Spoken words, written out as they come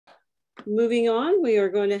moving on, we are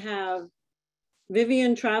going to have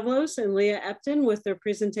Vivienne Travlos and Leah Epton with their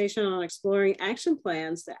presentation on exploring action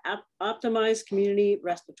plans to optimize community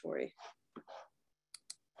respiratory.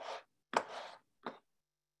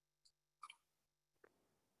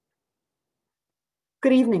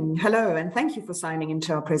 Good evening, hello, and thank you for signing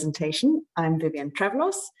into our presentation. I'm Vivienne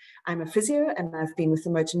Travlos. I'm a physio and I've been with the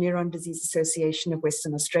Motor Neuron Disease Association of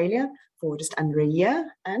Western Australia for just under a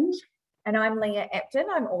year. And I'm Leah Epton.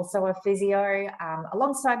 I'm also a physio.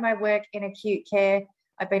 Alongside my work in acute care,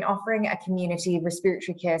 I've been offering a community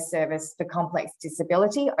respiratory care service for complex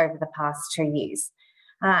disability over the past 2 years.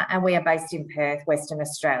 And we are based in Perth, Western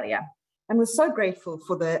Australia. And we're so grateful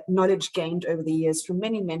for the knowledge gained over the years from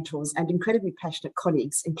many mentors and incredibly passionate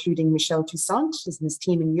colleagues, including Michel Toussaint and his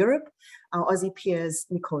team in Europe, our Aussie peers,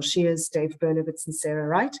 Nicole Shears, Dave Berlowitz and Sarah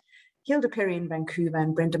Wright, Hilda Perry in Vancouver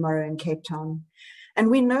and Brenda Morrow in Cape Town. And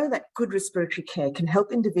we know that good respiratory care can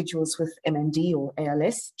help individuals with MND or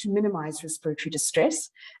ALS to minimize respiratory distress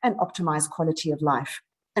and optimize quality of life.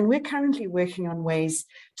 And we're currently working on ways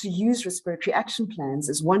to use respiratory action plans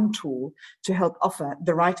as one tool to help offer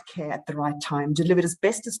the right care at the right time, delivered as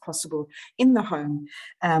best as possible in the home.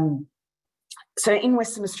 So in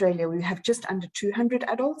Western Australia, we have just under 200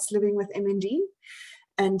 adults living with MND.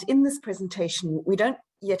 And in this presentation, we don't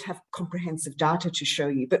yet have comprehensive data to show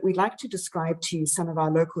you, but we'd like to describe to you some of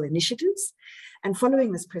our local initiatives. And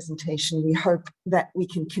following this presentation, we hope that we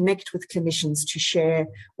can connect with clinicians to share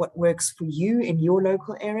what works for you in your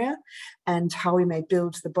local area and how we may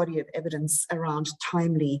build the body of evidence around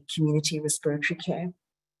timely community respiratory care.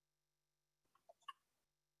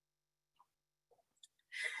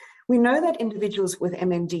 We know that individuals with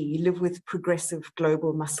MND live with progressive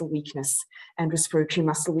global muscle weakness and respiratory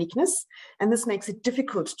muscle weakness, and this makes it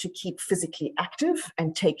difficult to keep physically active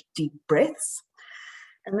and take deep breaths.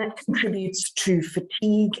 And that contributes to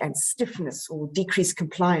fatigue and stiffness or decreased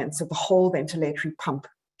compliance of the whole ventilatory pump.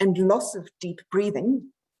 And loss of deep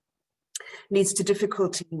breathing leads to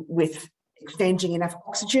difficulty with exchanging enough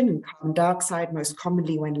oxygen and carbon dioxide, most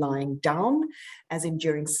commonly when lying down, as in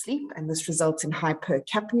during sleep, and this results in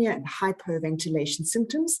hypercapnia and hyperventilation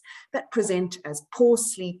symptoms that present as poor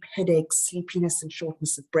sleep, headaches, sleepiness, and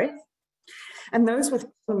shortness of breath. And those with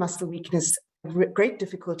muscle weakness have great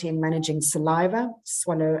difficulty in managing saliva,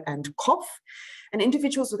 swallow, and cough. And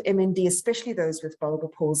individuals with MND, especially those with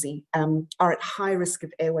bulbar palsy, are at high risk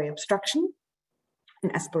of airway obstruction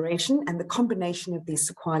and aspiration, and the combination of these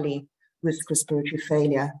sequelae risk respiratory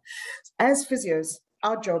failure. As physios,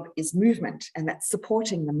 our job is movement, and that's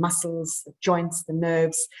supporting the muscles, the joints, the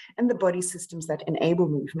nerves, and the body systems that enable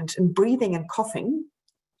movement. And breathing and coughing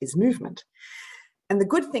is movement. And the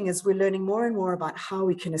good thing is we're learning more and more about how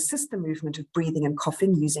we can assist the movement of breathing and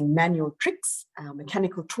coughing using manual tricks,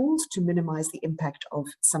 mechanical tools to minimize the impact of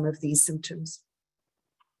some of these symptoms.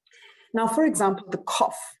 Now, for example, the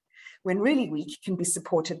cough, when really weak, can be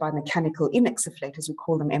supported by mechanical inexsufflators, we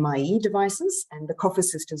call them MIE devices, and the Cough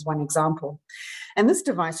Assist is one example. And this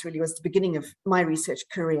device really was the beginning of my research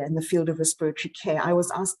career in the field of respiratory care. I was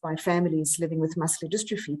asked by families living with muscular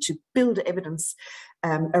dystrophy to build evidence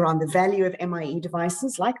around the value of MIE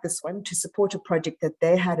devices like this one to support a project that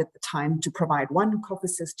they had at the time to provide one Cough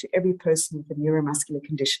Assist to every person with a neuromuscular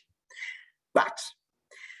condition. But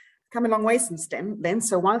come a long way since then,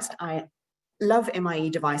 so whilst I love MIE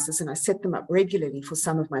devices and I set them up regularly for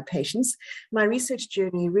some of my patients, my research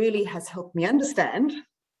journey really has helped me understand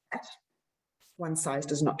that one size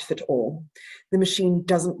does not fit all. The machine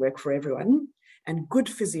doesn't work for everyone, and good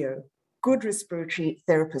physio, good respiratory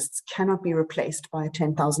therapists cannot be replaced by a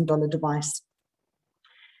 $10,000 device.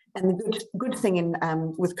 And the good thing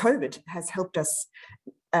with COVID has helped us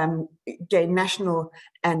gain national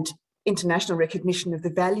and international recognition of the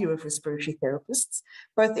value of respiratory therapists,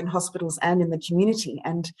 both in hospitals and in the community.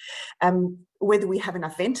 And whether we have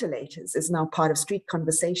enough ventilators is now part of street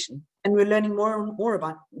conversation. And we're learning more and more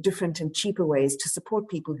about different and cheaper ways to support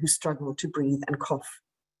people who struggle to breathe and cough.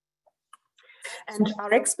 And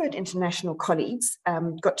our expert international colleagues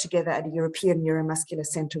got together at a European Neuromuscular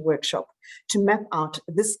Centre workshop to map out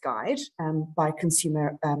this guide by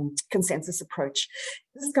consumer consensus approach.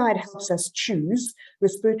 This guide helps us choose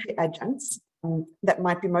respiratory adjuncts that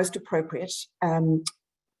might be most appropriate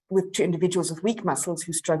to individuals with weak muscles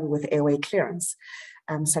who struggle with airway clearance,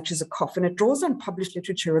 such as a cough. And it draws on published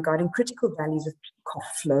literature regarding critical values of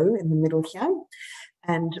cough flow in the middle here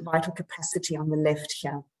and vital capacity on the left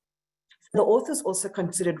here. The authors also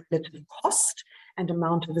considered relative cost and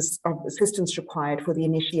amount of assistance required for the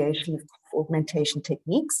initiation of cough augmentation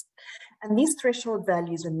techniques. And these threshold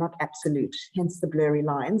values are not absolute, hence the blurry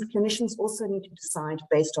lines. Clinicians also need to decide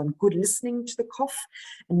based on good listening to the cough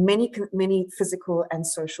and many physical and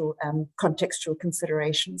social contextual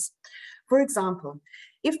considerations. For example,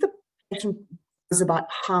 if the patient is about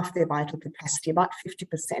half their vital capacity, about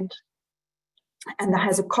 50%, and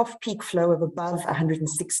has a cough peak flow of above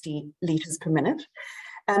 160 litres per minute,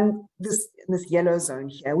 this yellow zone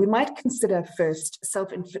here, we might consider first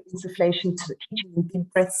self-insufflation, teaching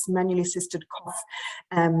deep breaths, manually assisted cough,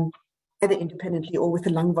 either independently or with a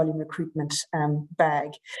lung volume recruitment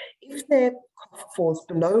bag. If their cough falls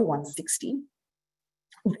below 160,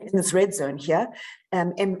 in this red zone here,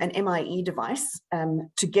 an MIE device,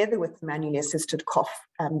 together with manually assisted cough,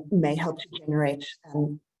 may help to generate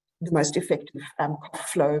the most effective cough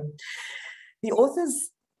flow. The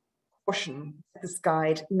authors caution that this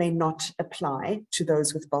guide may not apply to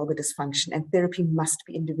those with bulbar dysfunction, and therapy must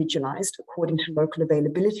be individualized according to local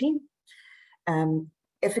availability,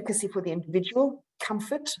 efficacy for the individual,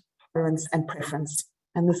 comfort, tolerance, and preference.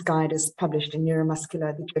 And this guide is published in the Journal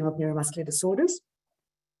of Neuromuscular Disorders.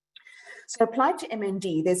 So applied to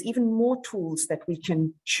MND, there's even more tools that we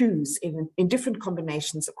can choose in different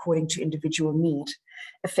combinations according to individual need,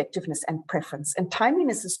 effectiveness, and preference. And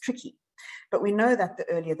timeliness is tricky, but we know that the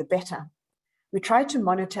earlier the better. We try to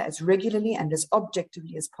monitor as regularly and as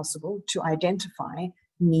objectively as possible to identify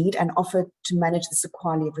need and offer to manage the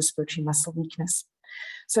sequelae of respiratory muscle weakness.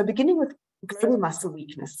 So beginning with global muscle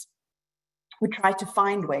weakness, we try to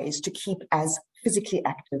find ways to keep as physically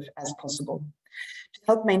active as possible, to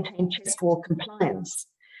help maintain chest wall compliance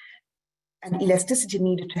and elasticity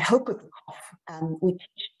needed to help with the cough. We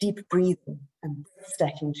teach deep breathing and breath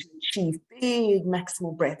stacking to achieve big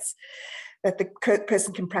maximal breaths that the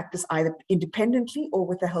person can practice either independently or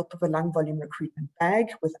with the help of a lung volume recruitment bag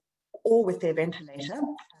or with their ventilator,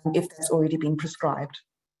 if that's already been prescribed.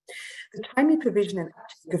 The timely provision and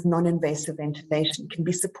uptake of non-invasive ventilation can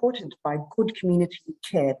be supported by good community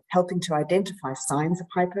care, helping to identify signs of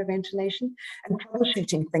hyperventilation and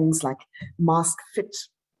troubleshooting things like mask fit,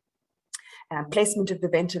 placement of the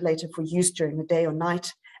ventilator for use during the day or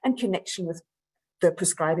night, and connection with the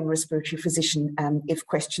prescribing respiratory physician if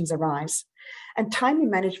questions arise. And timely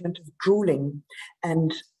management of drooling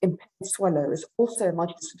and impaired swallow is also a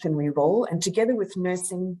multidisciplinary role, and together with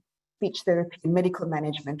nursing, speech therapy, and medical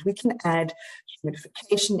management, we can add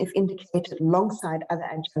humidification if indicated alongside other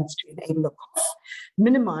adjuncts to enable a cough,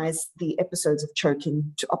 minimize the episodes of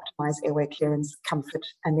choking to optimize airway clearance, comfort,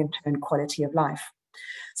 and in turn quality of life.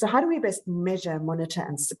 So how do we best measure, monitor,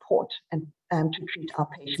 and support and to treat our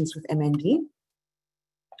patients with MND?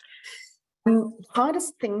 The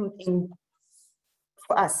hardest thing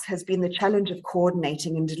for us has been the challenge of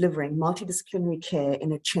coordinating and delivering multidisciplinary care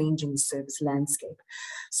in a changing service landscape.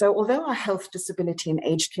 So although our health, disability, and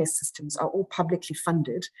aged care systems are all publicly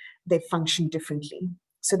funded, they function differently.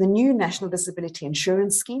 So the new National Disability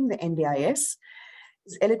Insurance Scheme, the NDIS,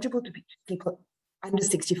 is eligible to people under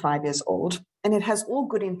 65 years old, and it has all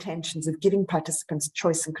good intentions of giving participants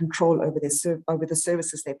choice and control over the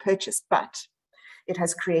services they purchase, but it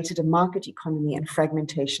has created a market economy and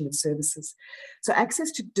fragmentation of services. So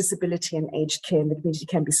access to disability and aged care in the community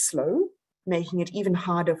can be slow, making it even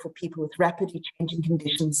harder for people with rapidly changing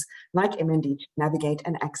conditions like MND to navigate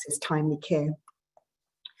and access timely care.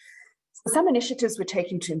 So some initiatives we're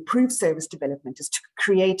taking to improve service development is to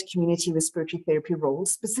create community respiratory therapy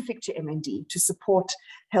roles specific to MND to support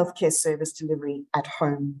healthcare service delivery at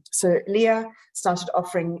home. So Leah started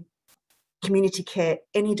offering community care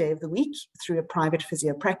any day of the week through a private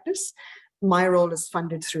physio practice. My role is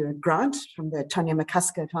funded through a grant from the Tanya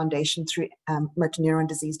McCusker Foundation through Motor Neuron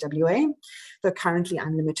Disease WA, though currently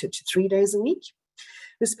I'm limited to 3 days a week.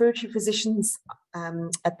 Respiratory physicians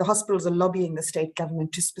at the hospitals are lobbying the state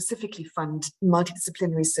government to specifically fund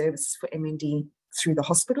multidisciplinary services for MND through the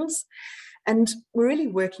hospitals. And we're really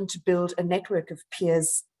working to build a network of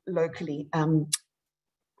peers locally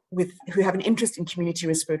who have an interest in community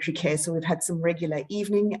respiratory care. So we've had some regular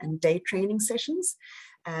evening and day training sessions.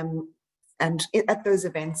 And at those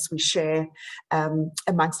events, we share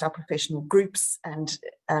amongst our professional groups and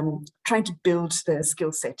trying to build the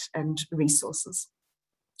skill set and resources,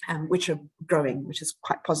 which are growing, which is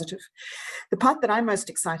quite positive. The part that I'm most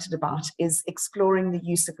excited about is exploring the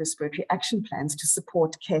use of respiratory action plans to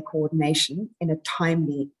support care coordination in a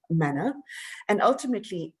timely manner, and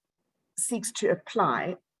ultimately seeks to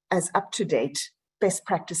apply as up-to-date best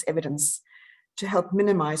practice evidence to help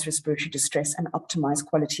minimize respiratory distress and optimize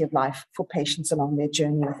quality of life for patients along their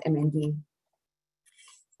journey with MND.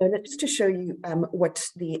 So just to show you what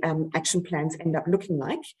the action plans end up looking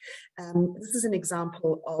like. This is an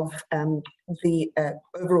example of the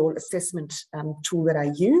overall assessment tool that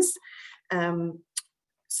I use.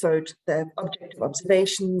 So the objective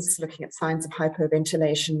observations, looking at signs of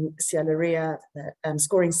hyperventilation, cialorrhea, the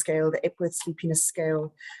scoring scale, the Epworth sleepiness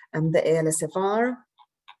scale, the ALSFR.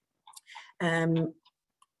 And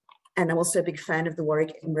I'm also a big fan of the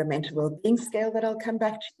Warwick Edinburgh Mental Wellbeing Scale that I'll come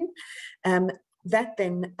back to. That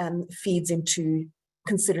then feeds into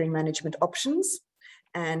considering management options.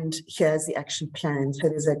 And here's the action plan. So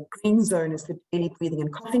there's a green zone is the daily breathing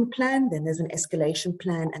and coughing plan, then there's an escalation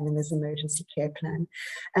plan, and then there's an emergency care plan.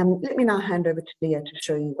 Let me now hand over to Leah to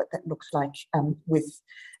show you what that looks like with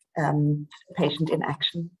patient in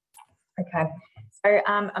action. Okay, so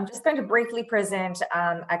I'm just going to briefly present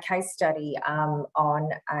a case study on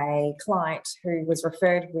a client who was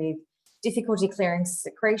referred with difficulty clearing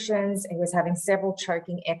secretions. He was having several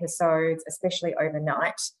choking episodes, especially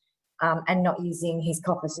overnight, and not using his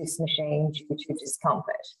cough assist machine due to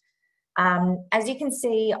discomfort. As you can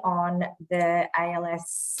see on the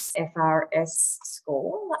ALS-FRS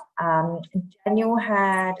score, Daniel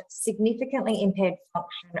had significantly impaired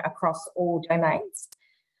function across all domains.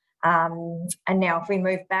 And now if we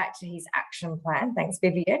move back to his action plan, thanks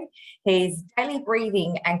Vivienne, his daily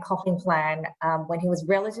breathing and coughing plan, when he was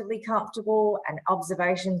relatively comfortable and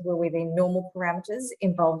observations were within normal parameters,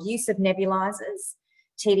 involved use of nebulizers,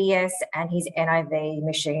 TDS and his NIV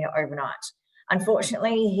machine overnight.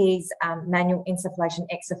 Unfortunately, his manual insufflation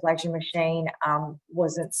exsufflation machine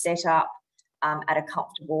wasn't set up at a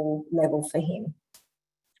comfortable level for him.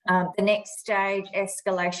 The next stage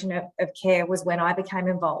escalation of care was when I became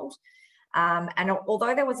involved. And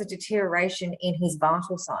although there was a deterioration in his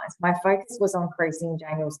vital signs, my focus was on increasing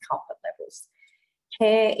Daniel's comfort levels.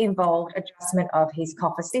 Care involved adjustment of his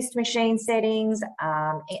cough assist machine settings,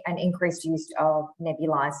 and increased use of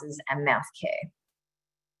nebulizers and mouth care.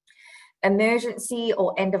 Emergency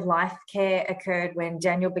or end-of-life care occurred when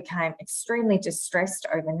Daniel became extremely distressed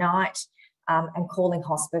overnight, and calling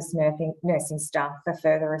hospice nursing staff for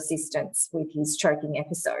further assistance with his choking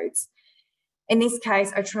episodes. In this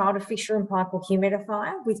case, I trialled a Fisher and Paykel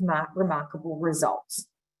humidifier with remarkable results.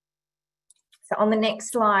 So on the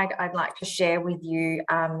next slide, I'd like to share with you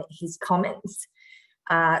his comments.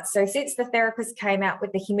 So since the therapist came out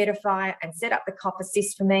with the humidifier and set up the cough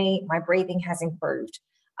assist for me, my breathing has improved.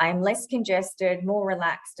 I am less congested, more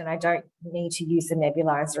relaxed, and I don't need to use the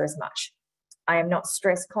nebulizer as much. I am not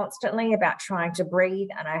stressed constantly about trying to breathe,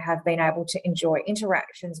 and I have been able to enjoy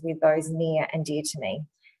interactions with those near and dear to me.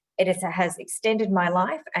 It has extended my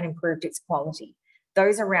life and improved its quality.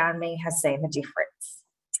 Those around me have seen the difference.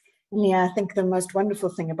 Yeah, I think the most wonderful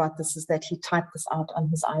thing about this is that he typed this out on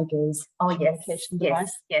his eye gaze communication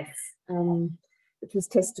device. Yes. It was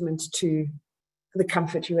testament to the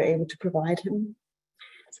comfort you were able to provide him.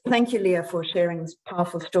 Thank you, Leah, for sharing this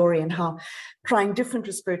powerful story and how trying different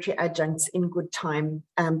respiratory adjuncts in good time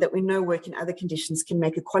that we know work in other conditions can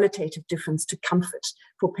make a qualitative difference to comfort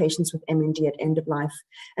for patients with MND at end of life.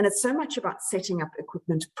 And it's so much about setting up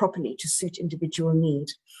equipment properly to suit individual need.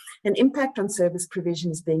 An impact on service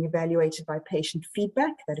provision is being evaluated by patient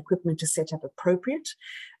feedback, that equipment is set up appropriate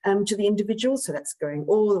to the individual. So that's going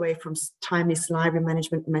all the way from timely salivary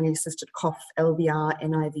management, manually assisted cough, LVR,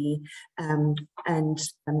 NIV, and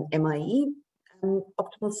MIE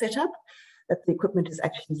optimal setup, that the equipment is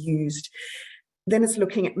actually used. Then it's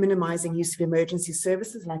looking at minimizing use of emergency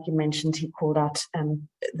services. Like you mentioned, he called out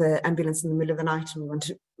the ambulance in the middle of the night, and we want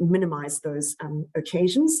to minimize those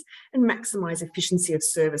occasions and maximize efficiency of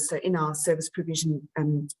service. So in our service provision,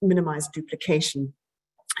 minimize duplication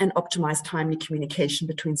and optimize timely communication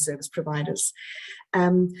between service providers.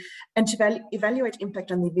 And to evaluate impact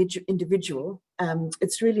on the individual,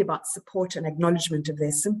 it's really about support and acknowledgement of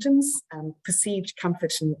their symptoms, perceived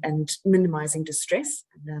comfort and minimizing distress.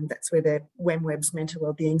 And that's where the WEMWEB's mental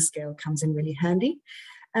wellbeing scale comes in really handy,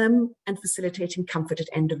 and facilitating comfort at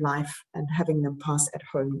end of life and having them pass at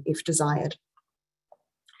home if desired.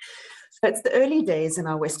 So it's the early days in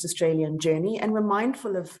our West Australian journey, and we're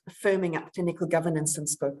mindful of firming up clinical governance and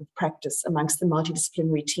scope of practice amongst the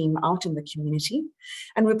multidisciplinary team out in the community.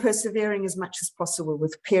 And we're persevering as much as possible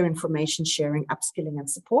with peer information sharing, upskilling and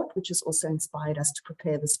support, which has also inspired us to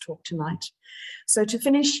prepare this talk tonight. So to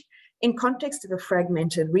finish, in context of a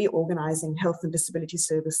fragmented, reorganizing health and disability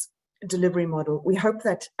service delivery model, we hope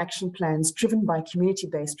that action plans driven by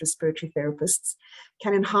community-based respiratory therapists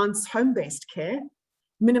can enhance home-based care,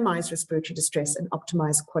 minimize respiratory distress, and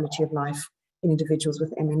optimize quality of life in individuals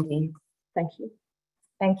with MND. Thank you.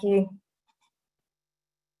 Thank you.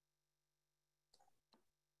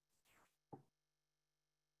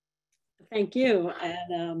 Thank you.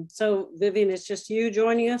 And so Vivienne, it's just you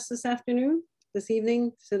joining us this afternoon, this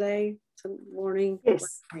evening, today, morning?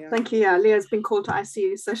 Yes, thank you. Yeah, Leah's been called to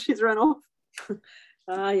ICU, so she's run off.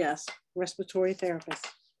 Yes, respiratory therapist.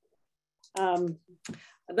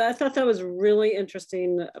 I thought that was a really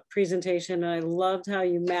interesting presentation. I loved how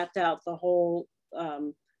you mapped out the whole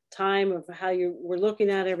time of how you were looking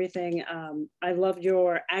at everything. I loved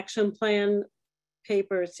your action plan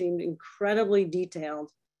paper. It seemed incredibly detailed.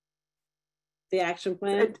 The action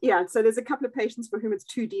plan? Yeah, so there's a couple of patients for whom it's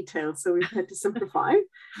too detailed, so we've had to simplify.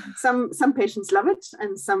 Some patients love it,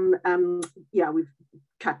 and some, yeah, we've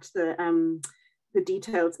cut the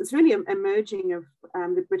details. It's really a merging of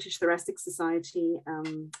the British Thoracic Society,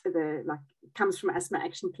 comes from Asthma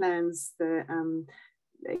Action Plans.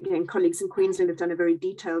 Again, colleagues in Queensland have done a very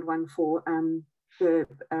detailed one for the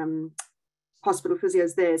hospital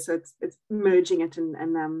physios there, so it's merging it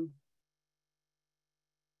and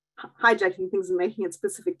hijacking things and making it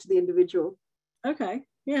specific to the individual. Okay,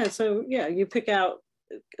 yeah, so yeah, you pick out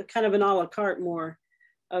kind of an a la carte more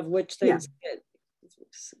of which things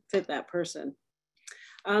fit that person.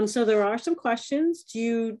 So there are some questions. Do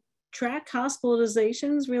you track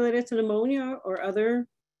hospitalizations related to pneumonia or other?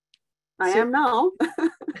 I am now.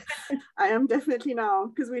 I am definitely now,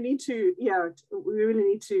 because we need to, we really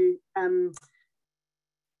need to,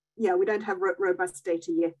 we don't have robust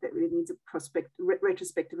data yet. That really needs a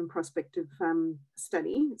retrospective and prospective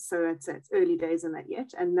study. So it's early days in that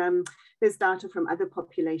yet. And there's data from other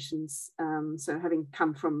populations. So having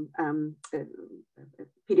come from a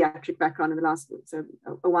pediatric background in the last, so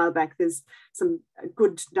a while back, there's some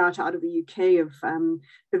good data out of the UK of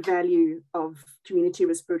the value of community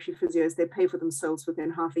respiratory physios. They pay for themselves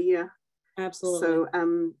within half a year. Absolutely. So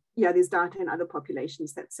there's data in other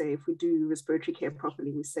populations that say if we do respiratory care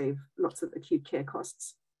properly, we save lots of acute care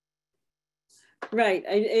costs. Right.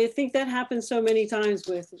 I think that happens so many times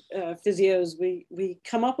with physios. We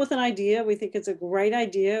come up with an idea. We think it's a great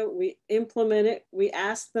idea. We implement it. We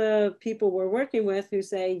ask the people we're working with who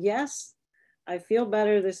say, yes, I feel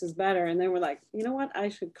better. This is better. And then we're like, you know what? I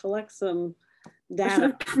should collect some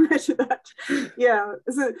data. I should measure that. Yeah.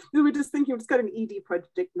 So we're just thinking, we've just got an ED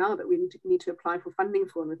project now that we need to apply for funding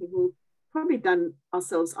for. And I think we've probably done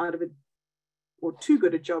ourselves out of it, or too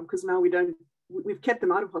good a job, because now we've kept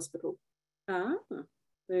them out of hospital. Ah,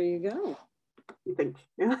 there you go. You think,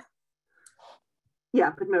 yeah.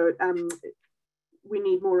 Yeah, but no, we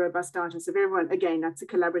need more robust data. So everyone, again, that's a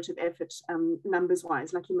collaborative effort, numbers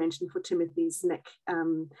wise, like you mentioned for Timothy's neck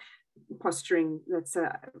posturing. That's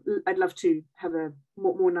I'd love to have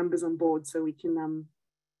more numbers on board so we can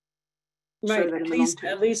show that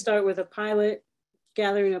at least start with a pilot,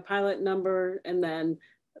 gathering a pilot number, and then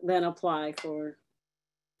apply for.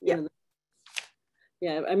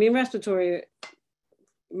 Yeah, I mean, respiratory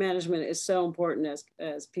management is so important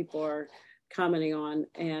as people are commenting on.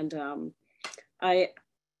 And I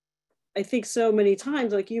think so many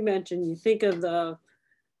times, like you mentioned, you're thinking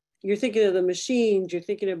of the machines, you're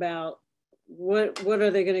thinking about what are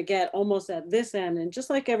they going to get almost at this end. And just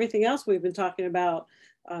like everything else we've been talking about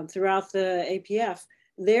throughout the APF,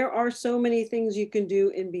 there are so many things you can do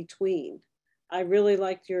in between. I really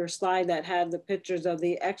liked your slide that had the pictures of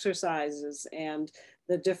the exercises and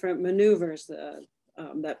the different maneuvers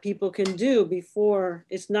that people can do before.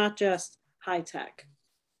 It's not just high tech.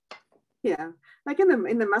 Yeah, like in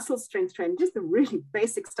the muscle strength training, just the really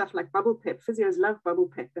basic stuff like bubble pep. Physios love bubble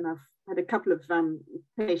pep, and I've had a couple of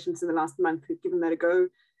patients in the last month who've given that a go.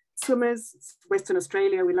 Swimmers, Western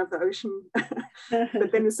Australia, we love the ocean,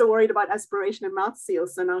 but then we're so worried about aspiration and mouth seal.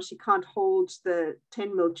 So now she can't hold the 10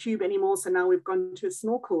 ml tube anymore. So now we've gone to a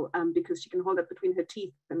snorkel because she can hold it between her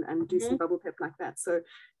teeth and do some bubble pep like that. So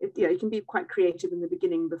you can be quite creative in the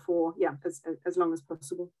beginning before, as long as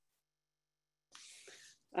possible.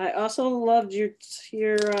 I also loved your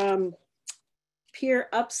peer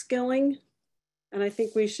upskilling. And I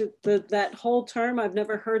think we should, that whole term, I've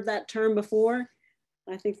never heard that term before.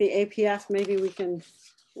 I think the APF, maybe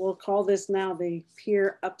we'll call this now the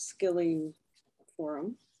peer upskilling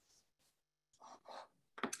forum.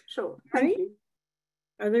 Sure, thank you.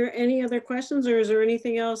 Are there any other questions, or is there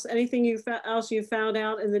anything else you found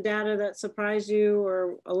out in the data that surprised you,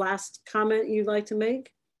 or a last comment you'd like to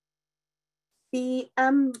make?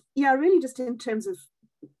 Really just in terms of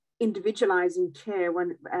individualizing care,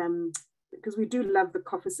 because we do love the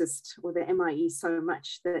cough assist or the MIE so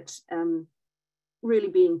much that really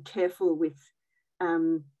being careful with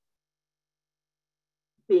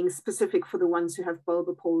being specific for the ones who have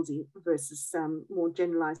bulbar palsy versus more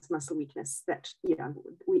generalized muscle weakness, that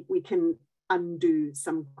we can undo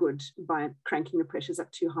some good by cranking the pressures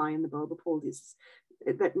up too high in the bulbar palsies.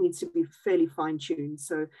 that needs to be fairly fine-tuned.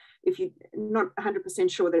 So if you're not 100%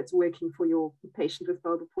 sure that it's working for your patient with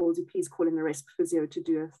bulbar palsy, please call in the resp physio to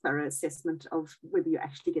do a thorough assessment of whether you're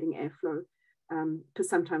actually getting airflow, because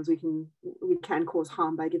sometimes we can cause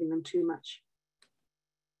harm by giving them too much.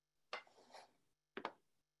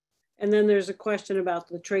 And then there's a question about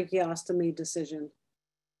the tracheostomy decision.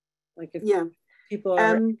 Like if people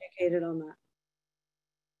are educated on that.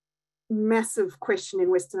 Massive question in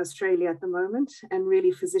Western Australia at the moment, and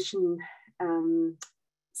really physician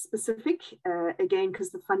specific, again, because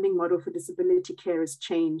the funding model for disability care has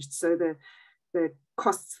changed. So the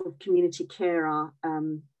costs of community care are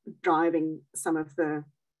driving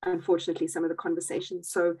unfortunately, some of the conversations.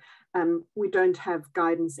 So we don't have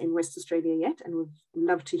guidance in West Australia yet, and we'd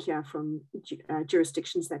love to hear from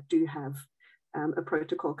jurisdictions that do have a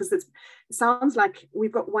protocol, because it sounds like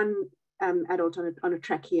we've got one adult on a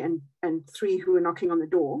trachea and 3 who are knocking on the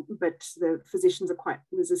door, but the physicians are quite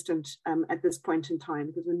resistant at this point in time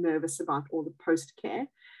because we're nervous about all the post-care.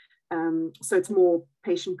 So it's more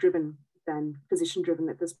patient-driven than physician-driven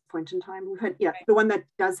at this point in time. We've had, the one that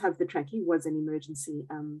does have the trachea was an emergency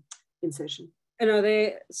insertion. And are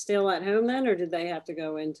they still at home then, or did they have to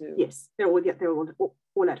go into? Yes, they're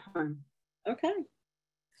all at home. Okay.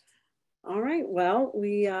 All right. Well,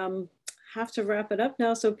 we have to wrap it up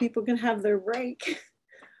now so people can have their break.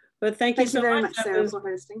 But thank you so very much, Sarah, for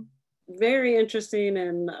hosting. Very interesting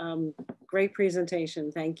and great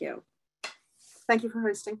presentation. Thank you. Thank you for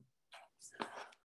hosting.